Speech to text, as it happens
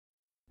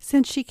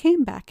Since she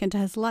came back into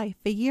his life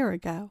a year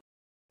ago,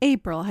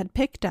 April had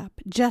picked up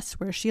just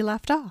where she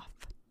left off.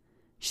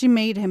 She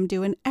made him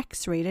do an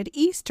X-rated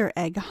Easter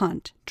egg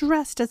hunt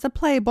dressed as a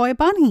Playboy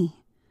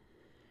bunny.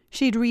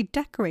 She'd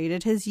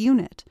redecorated his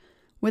unit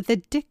with a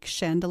dick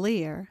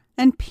chandelier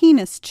and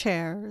penis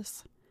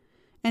chairs.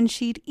 And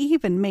she'd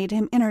even made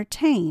him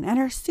entertain at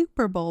her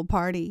Super Bowl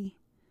party.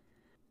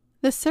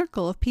 The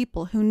circle of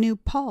people who knew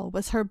Paul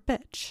was her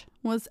bitch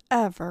was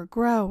ever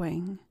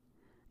growing,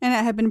 and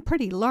it had been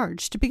pretty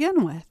large to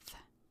begin with.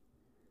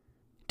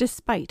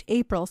 Despite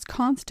April's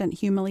constant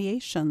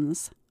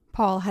humiliations,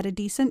 Paul had a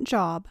decent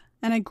job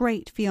and a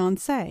great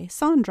fiancée,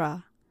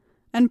 Sandra,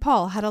 and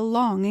Paul had a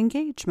long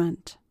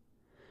engagement.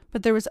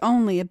 But there was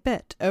only a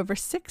bit over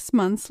 6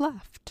 months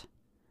left.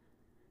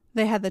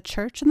 They had the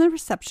church and the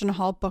reception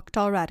hall booked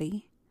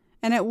already,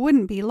 and it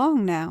wouldn't be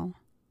long now.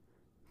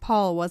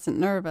 Paul wasn't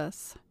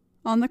nervous.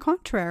 On the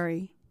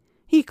contrary,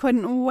 he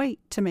couldn't wait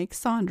to make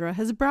Sandra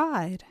his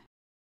bride.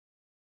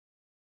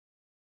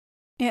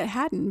 It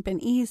hadn't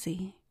been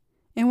easy.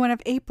 In one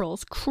of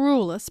April's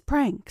cruelest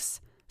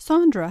pranks,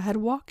 Sandra had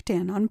walked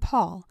in on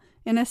Paul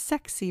in a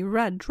sexy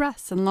red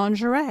dress and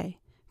lingerie,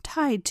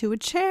 tied to a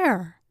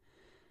chair.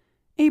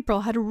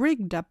 April had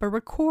rigged up a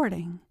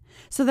recording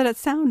so that it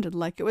sounded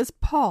like it was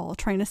Paul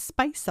trying to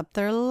spice up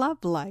their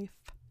love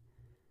life.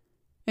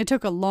 It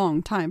took a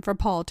long time for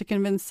Paul to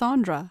convince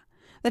Sandra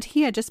that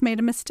he had just made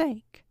a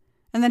mistake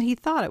and that he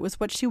thought it was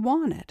what she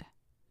wanted.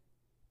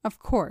 Of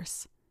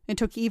course, it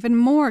took even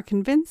more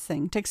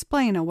convincing to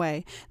explain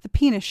away the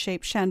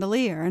penis-shaped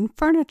chandelier and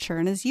furniture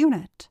in his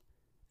unit,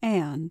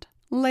 and,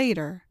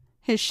 later,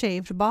 his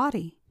shaved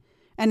body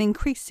and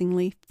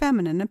increasingly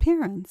feminine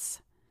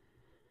appearance.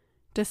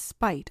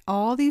 Despite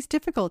all these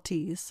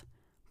difficulties,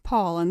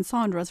 Paul and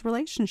Sandra's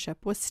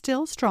relationship was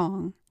still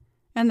strong,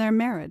 and their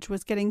marriage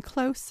was getting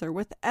closer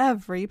with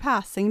every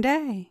passing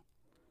day.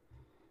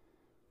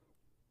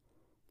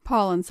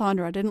 Paul and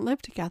Sandra didn't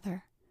live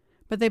together,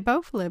 but they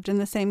both lived in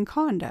the same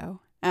condo,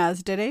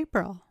 as did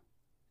April.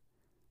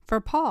 For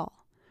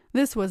Paul,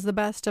 this was the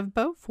best of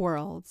both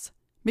worlds,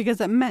 because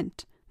it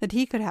meant that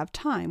he could have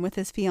time with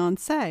his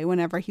fiancée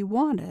whenever he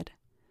wanted,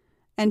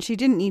 and she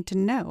didn't need to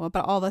know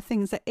about all the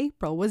things that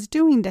April was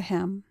doing to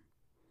him.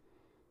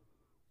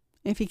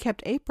 If he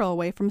kept April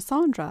away from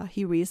Sandra,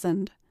 he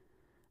reasoned,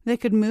 they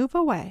could move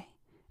away,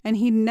 and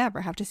he'd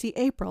never have to see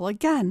April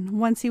again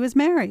once he was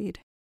married.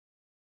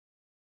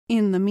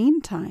 In the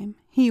meantime,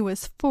 he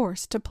was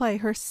forced to play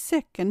her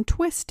sick and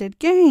twisted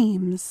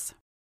games.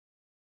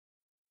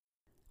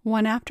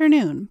 One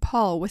afternoon,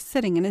 Paul was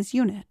sitting in his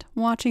unit,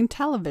 watching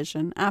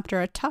television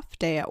after a tough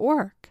day at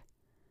work.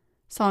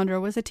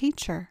 Sandra was a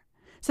teacher,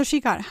 so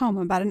she got home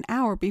about an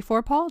hour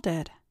before Paul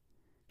did.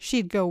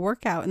 She'd go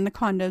work out in the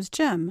condo's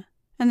gym,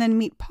 and then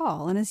meet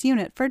Paul in his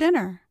unit for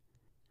dinner.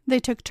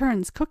 They took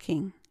turns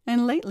cooking,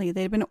 and lately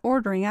they'd been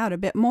ordering out a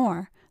bit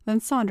more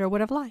than Sandra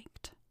would have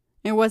liked.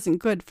 It wasn't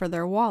good for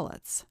their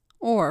wallets,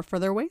 or for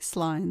their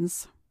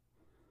waistlines.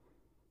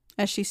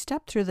 As she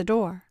stepped through the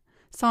door,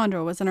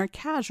 Sandra was in her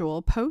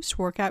casual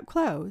post-workout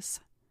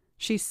clothes.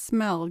 She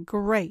smelled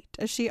great,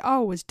 as she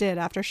always did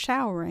after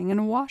showering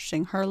and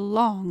washing her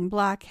long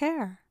black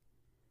hair.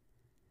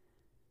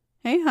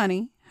 "Hey,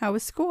 honey, how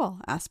was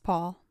school?" asked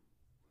Paul.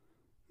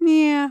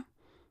 "Yeah,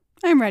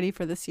 I'm ready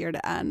for this year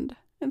to end.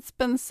 It's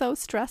been so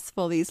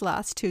stressful these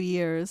last 2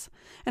 years,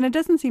 and it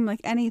doesn't seem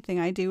like anything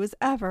I do is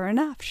ever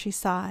enough," she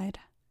sighed.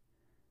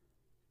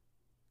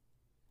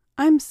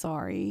 "I'm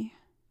sorry.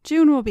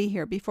 June will be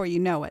here before you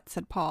know it,"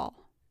 said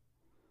Paul.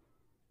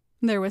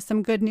 "There was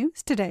some good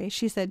news today,"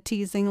 she said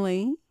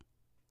teasingly.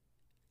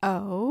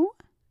 "Oh?"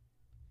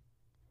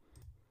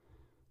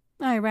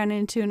 "I ran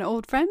into an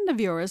old friend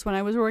of yours when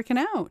I was working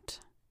out."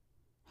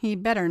 "He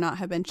better not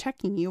have been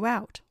checking you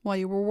out while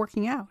you were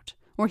working out,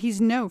 or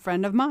he's no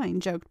friend of mine,"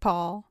 joked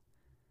Paul.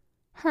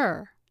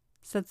 "Her,"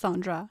 said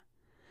Sandra.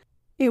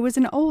 "It was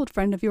an old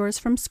friend of yours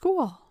from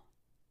school."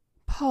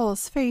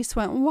 Paul's face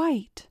went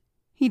white.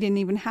 He didn't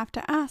even have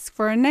to ask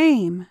for a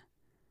name.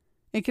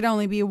 It could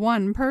only be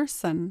one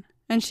person,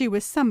 and she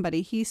was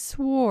somebody he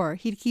swore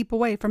he'd keep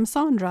away from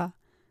Sandra,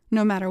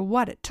 no matter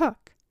what it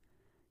took.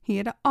 He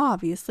had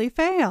obviously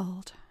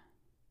failed.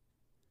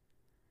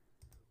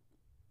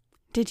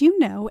 "Did you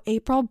know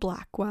April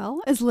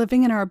Blackwell is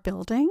living in our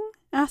building?"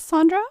 asked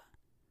Sandra.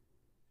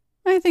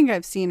 "I think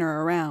I've seen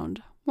her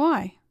around.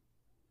 Why?"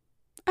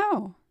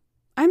 "Oh,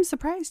 I'm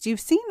surprised you've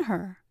seen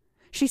her.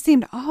 She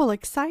seemed all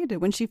excited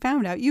when she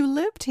found out you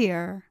lived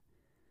here."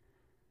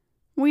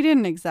 "We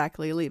didn't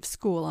exactly leave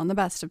school on the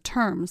best of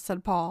terms,"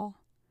 said Paul.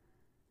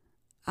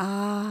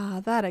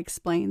 "Ah, that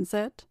explains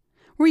it.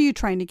 Were you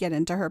trying to get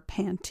into her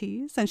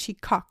panties and she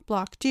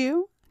cock-blocked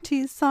you?"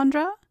 teased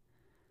Sandra.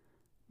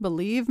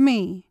 "Believe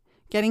me,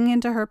 getting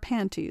into her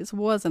panties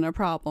wasn't a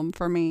problem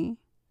for me."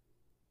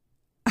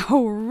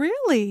 "Oh,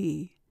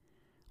 really?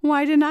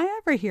 Why didn't I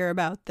ever hear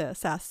about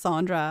this?" asked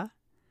Sandra.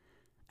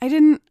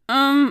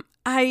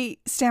 I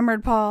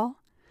stammered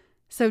Paul.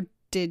 "So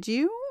did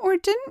you or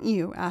didn't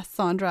you?" asked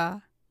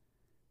Sandra.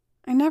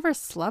 "I never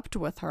slept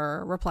with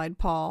her," replied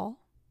Paul.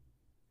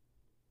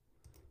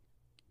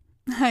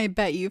 I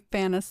bet you've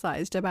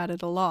fantasized about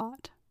it a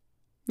lot.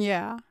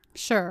 Yeah,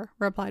 sure,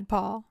 replied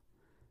Paul.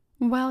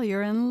 Well,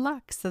 you're in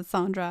luck, said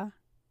Sandra.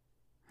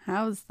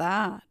 How's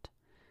that?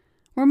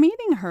 We're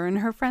meeting her and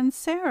her friend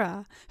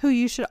Sarah, who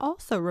you should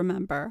also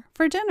remember,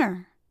 for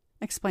dinner,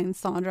 explained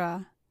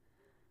Sandra.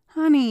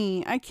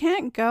 Honey, I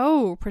can't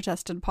go,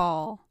 protested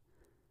Paul.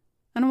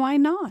 And why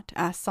not?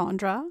 Asked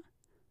Sandra.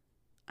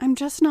 I'm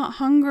just not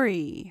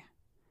hungry.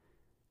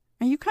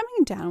 Are you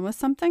coming down with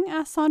something?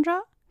 Asked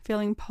Sandra,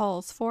 feeling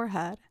Paul's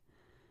forehead.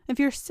 If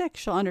you're sick,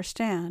 she'll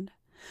understand.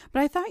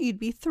 But I thought you'd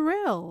be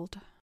thrilled.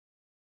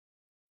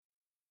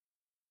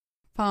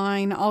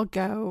 Fine, I'll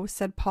go,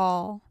 said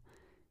Paul.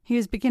 He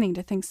was beginning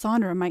to think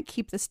Sandra might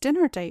keep this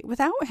dinner date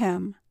without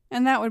him,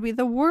 and that would be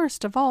the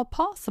worst of all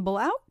possible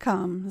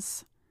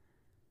outcomes.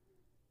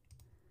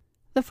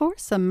 The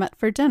foursome met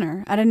for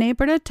dinner at a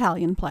neighboring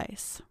Italian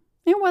place.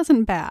 It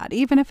wasn't bad,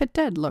 even if it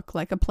did look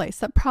like a place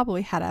that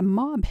probably had a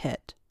mob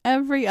hit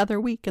every other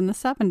week in the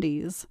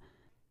 70s,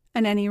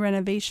 and any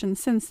renovation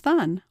since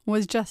then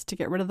was just to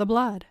get rid of the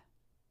blood.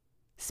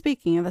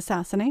 Speaking of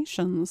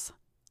assassinations,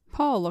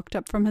 Paul looked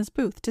up from his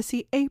booth to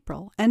see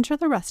April enter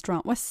the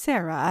restaurant with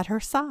Sarah at her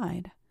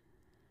side.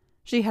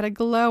 She had a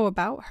glow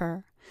about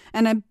her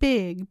and a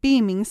big,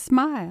 beaming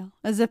smile,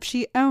 as if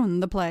she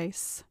owned the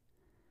place.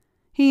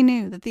 He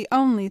knew that the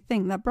only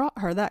thing that brought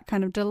her that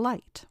kind of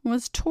delight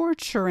was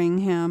torturing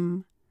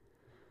him.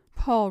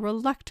 Paul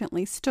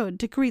reluctantly stood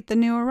to greet the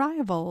new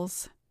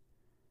arrivals.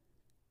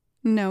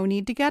 No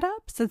need to get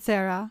up, said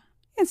Sarah.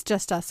 It's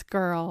just us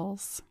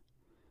girls.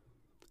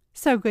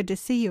 So good to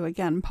see you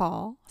again,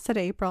 Paul, said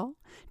April,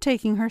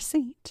 taking her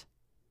seat.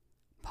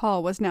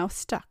 Paul was now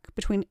stuck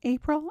between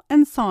April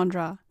and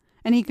Sandra,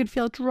 and he could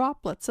feel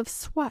droplets of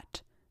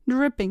sweat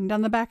dripping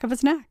down the back of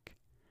his neck.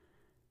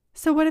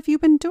 So what have you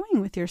been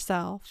doing with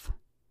yourself?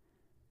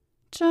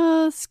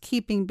 Just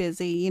keeping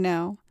busy, you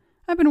know.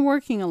 I've been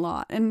working a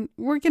lot, and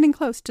we're getting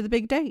close to the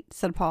big date,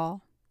 said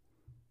Paul.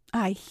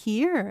 I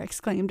hear,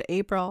 exclaimed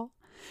April.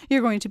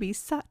 You're going to be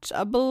such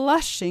a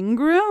blushing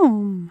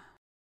groom.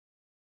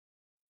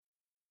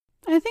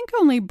 I think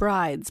only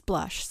brides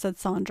blush, said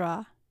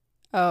Sandra.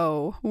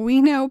 Oh,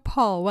 we know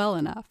Paul well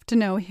enough to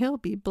know he'll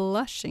be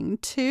blushing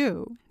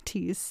too,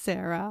 teased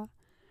Sarah.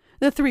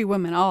 The three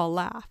women all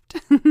laughed.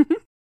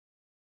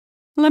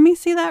 Let me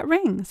see that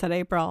ring, said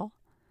April.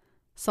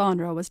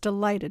 Sandra was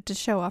delighted to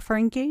show off her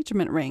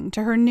engagement ring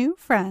to her new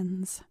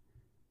friends.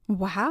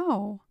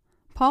 Wow,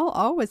 Paul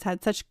always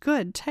had such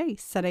good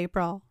taste, said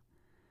April.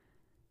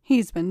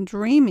 He's been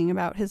dreaming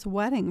about his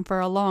wedding for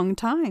a long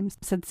time,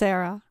 said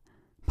Sarah.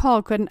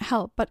 Paul couldn't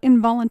help but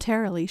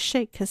involuntarily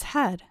shake his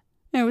head.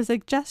 It was a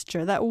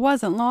gesture that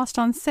wasn't lost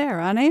on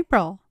Sarah and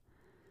April.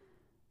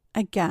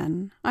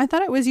 Again, I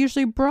thought it was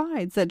usually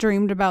brides that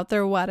dreamed about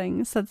their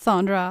weddings, said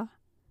Sandra.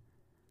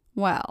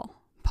 Well,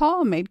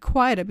 Paul made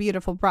quite a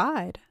beautiful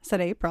bride,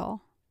 said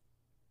April.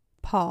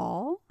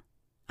 Paul?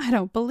 I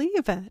don't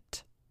believe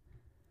it.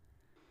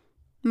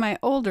 My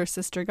older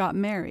sister got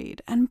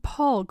married, and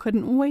Paul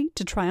couldn't wait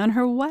to try on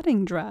her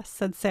wedding dress,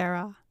 said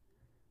Sarah.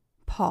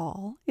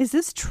 Paul, is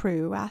this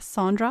true? Asked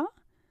Sandra.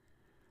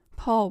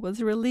 Paul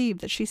was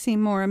relieved that she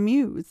seemed more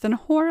amused than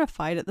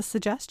horrified at the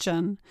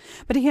suggestion,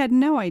 but he had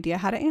no idea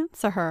how to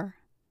answer her.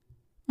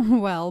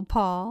 Well,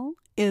 Paul,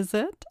 is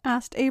it?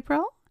 Asked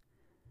April.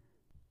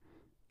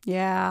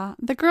 Yeah,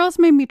 the girls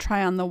made me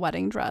try on the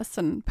wedding dress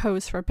and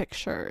pose for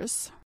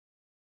pictures.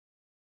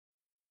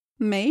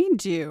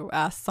 Made you?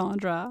 Asked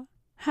Sandra.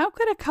 How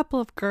could a couple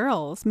of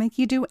girls make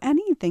you do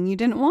anything you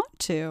didn't want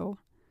to?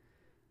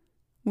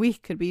 We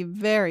could be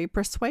very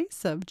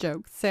persuasive,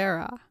 joked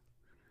Sarah.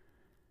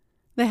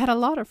 They had a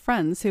lot of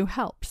friends who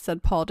helped,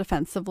 said Paul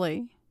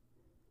defensively.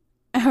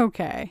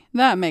 Okay,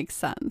 that makes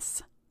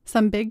sense.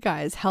 Some big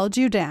guys held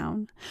you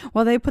down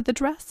while they put the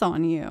dress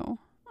on you.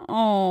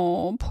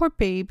 Oh, poor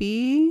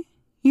baby.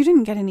 You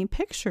didn't get any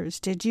pictures,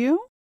 did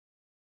you?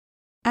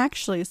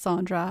 Actually,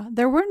 Sandra,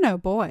 there were no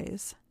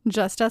boys.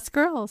 Just us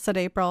girls, said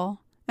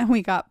April, and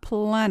we got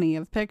plenty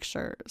of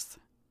pictures.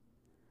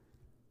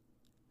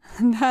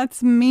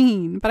 That's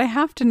mean, but I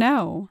have to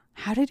know.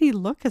 How did he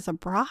look as a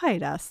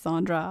bride? Asked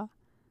Sandra.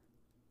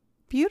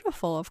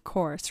 Beautiful, of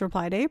course,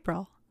 replied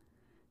April.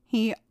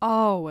 He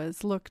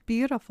always looked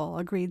beautiful,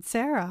 agreed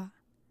Sarah.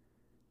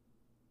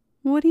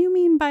 What do you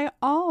mean by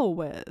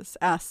always?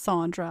 Asked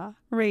Sandra,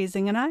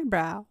 raising an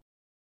eyebrow.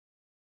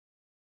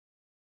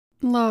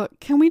 Look,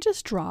 can we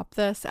just drop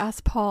this?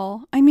 Asked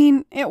Paul. I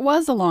mean, it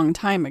was a long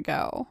time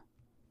ago.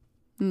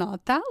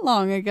 Not that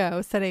long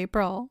ago, said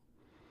April.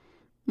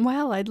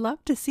 Well, I'd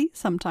love to see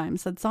sometime,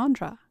 said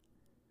Sandra.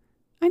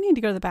 I need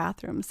to go to the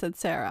bathroom, said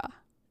Sarah.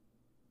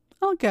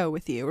 I'll go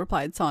with you,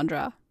 replied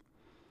Sandra.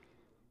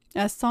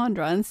 As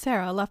Sandra and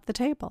Sarah left the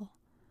table,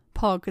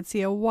 Paul could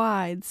see a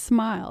wide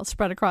smile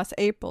spread across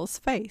April's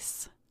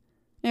face.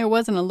 It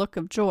wasn't a look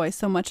of joy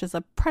so much as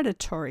a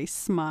predatory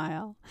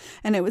smile,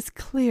 and it was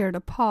clear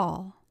to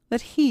Paul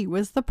that he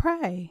was the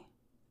prey.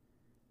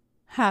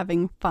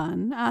 Having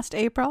fun? Asked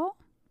April.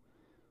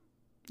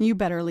 You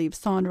better leave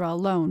Sandra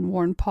alone,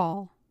 warned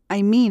Paul.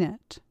 I mean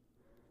it.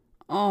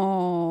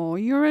 "Oh,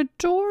 you're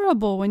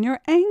adorable when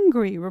you're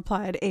angry,"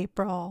 replied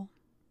April.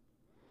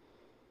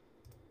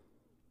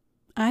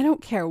 "I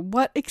don't care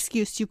what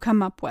excuse you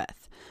come up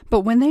with,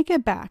 but when they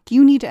get back,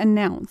 you need to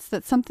announce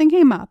that something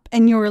came up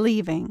and you're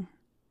leaving."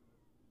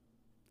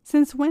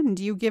 "Since when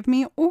do you give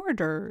me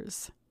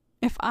orders?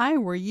 If I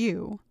were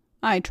you,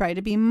 I'd try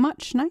to be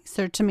much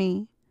nicer to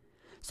me.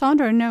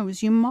 Sandra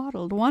knows you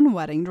modeled one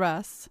wedding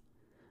dress,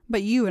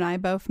 but you and I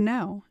both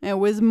know it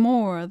was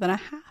more than a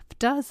half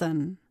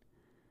dozen.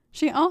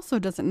 She also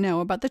doesn't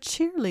know about the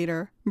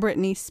cheerleader,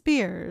 Britney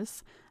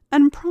Spears,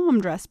 and prom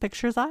dress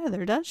pictures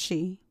either, does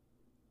she?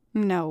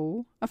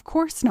 No, of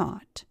course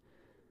not.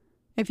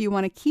 If you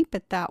want to keep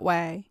it that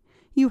way,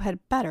 you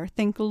had better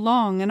think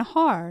long and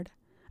hard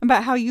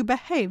about how you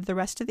behave the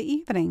rest of the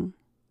evening.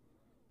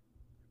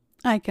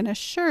 I can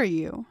assure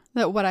you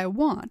that what I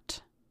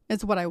want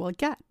is what I will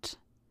get.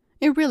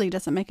 It really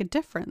doesn't make a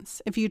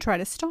difference if you try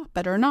to stop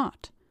it or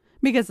not,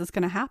 because it's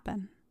going to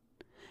happen.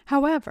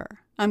 However,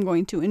 I'm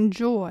going to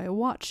enjoy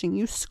watching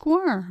you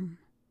squirm."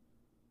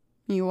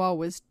 "You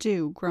always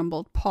do,"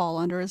 grumbled Paul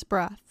under his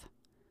breath.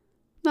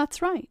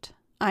 "That's right,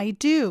 I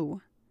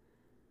do.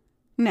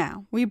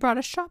 Now, we brought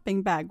a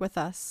shopping bag with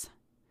us.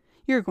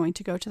 You're going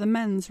to go to the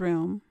men's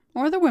room,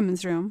 or the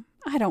women's room,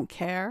 I don't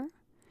care.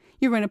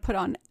 You're going to put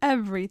on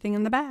everything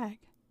in the bag,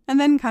 and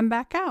then come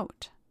back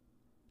out."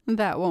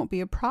 "That won't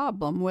be a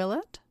problem, will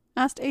it?"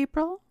 asked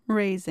April,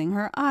 raising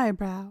her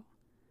eyebrow.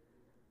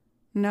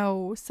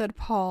 "No," said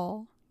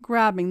Paul,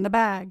 grabbing the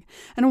bag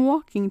and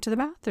walking to the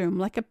bathroom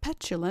like a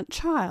petulant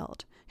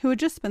child who had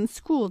just been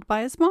schooled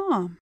by his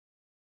mom.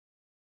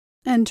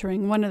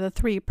 Entering one of the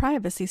 3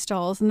 privacy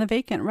stalls in the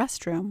vacant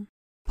restroom,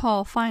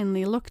 Paul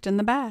finally looked in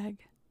the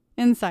bag.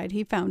 Inside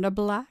he found a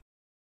black.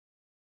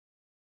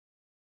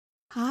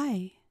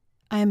 "Hi,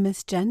 I'm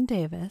Miss Jen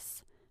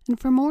Davis, and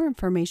for more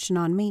information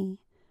on me,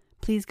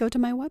 please go to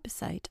my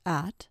website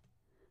at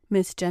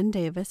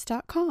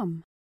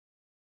missjendavis.com.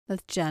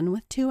 That's Jen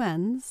with 2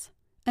 N's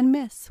and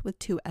Miss with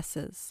 2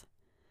 S's.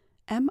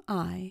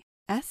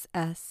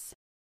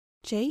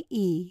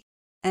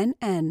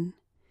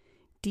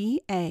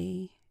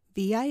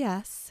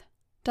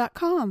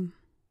 MISSJENNDAVIS.com.